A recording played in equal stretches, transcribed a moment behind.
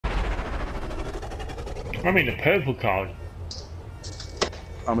I'm in the purple car.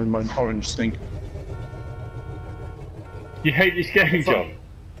 I'm in my orange thing. You hate this game, John?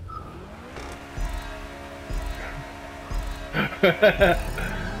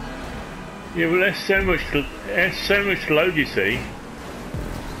 Yeah, well, there's so much load, you see.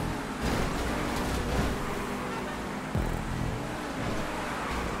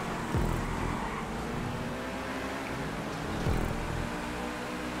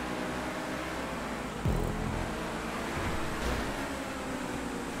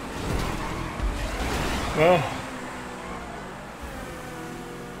 Well,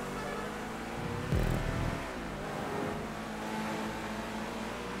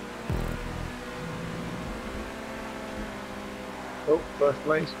 Oh, first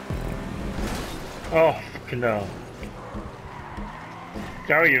place. oh, fucking hell.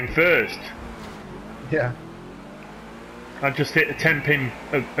 Gary in first. Yeah. I just hit a 10 pin,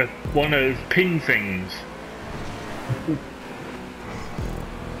 one of those pin things. This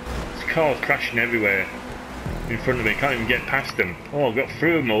car's crashing everywhere in front of me, can't even get past them. Oh, I got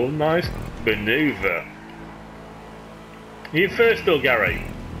through them all, nice manoeuvre. Are you first or Gary?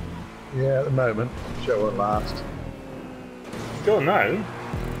 Yeah, at the moment. Show won't last. Don't know.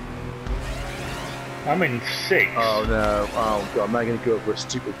 I'm in 6th. Oh no. Oh god, am I going to go over a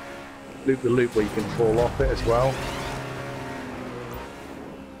stupid loop where you can fall off it as well?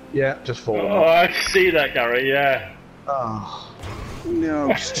 Yeah, just fall Oh, off. I can see that, Gary, yeah. Oh,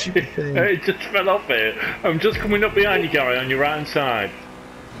 no, stupid thing. It just fell off it. I'm just coming up behind you, Gary, on your right hand side.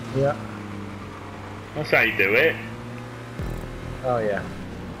 Yeah. That's how you do it. Oh yeah.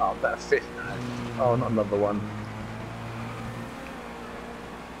 Oh, better 5th now. Oh, not another one.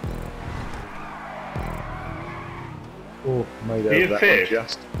 Oh, made Are you over that 5th? one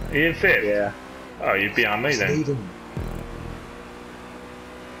just. Are you in 5th? Yeah. Oh, you're behind me then. Leading.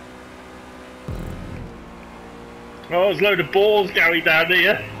 Oh, there's a load of balls, Gary, down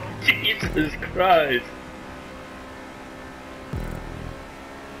here. Jesus Christ.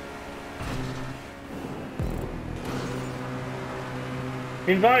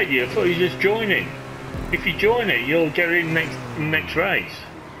 Invite you, I thought you were just joining. If you join it, you'll get in next race.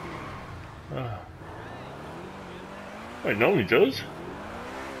 Oh. Well, it normally does.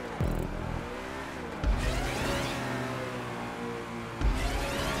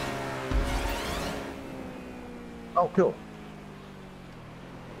 Oh, cool.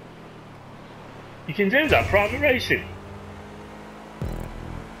 You can do that, private racing.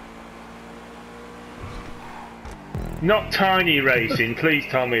 Not tiny racing, please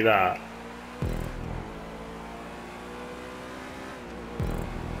tell me that.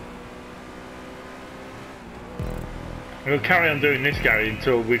 We'll carry on doing this, Gary,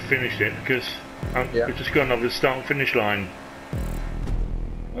 until we've finished it, because we've just gone over the start and finish line.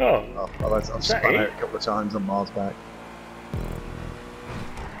 Oh, I've spun out a couple of times on Mars back.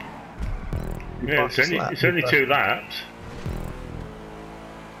 yeah, it's only 2 laps.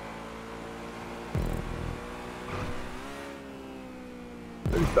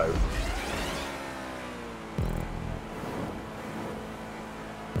 Who's both?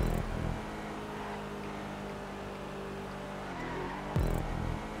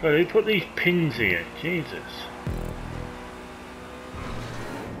 Oh, they put these pins here, Jesus.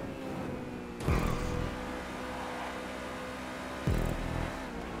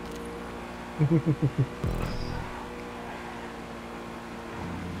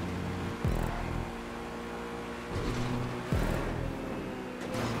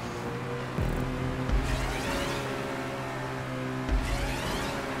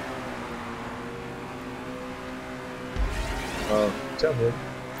 Oh, tell me.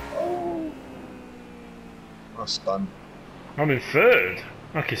 Oh. I spun. I'm in 3rd.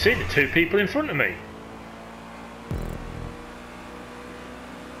 I can see the 2 people in front of me.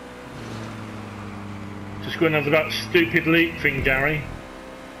 Just going over that stupid leap thing, Gary.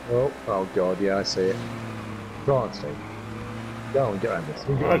 Oh god, yeah, I see it. Prancing. Go on, get around this.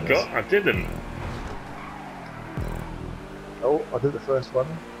 I didn't. Oh, I did the first one.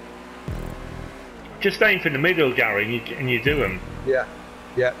 Just aim for the middle, Gary, and you do them. Yeah,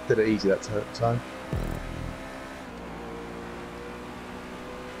 yeah, did it easy that time.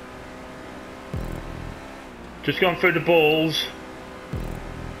 Just gone through the balls.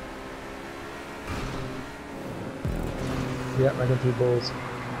 Yeah, I got 2 balls.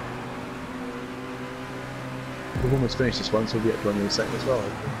 We've almost finished this one, so we'll get to run in a second as well,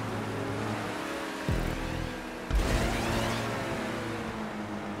 hopefully.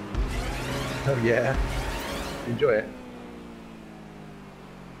 Oh yeah. Enjoy it.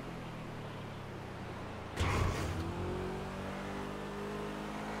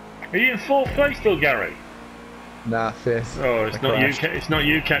 Are you in 4th place still, Gary? Nah, fifth. Oh, it's I not you. crashed. It's not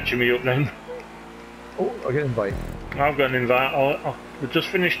you catching me up then. Oh, I get an invite. I've got an invite. I'll just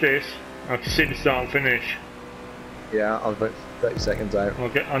finish this. I can see the start and finish. Yeah, I was about 30 seconds out.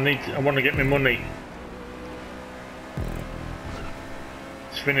 I want to get my money.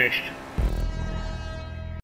 It's finished.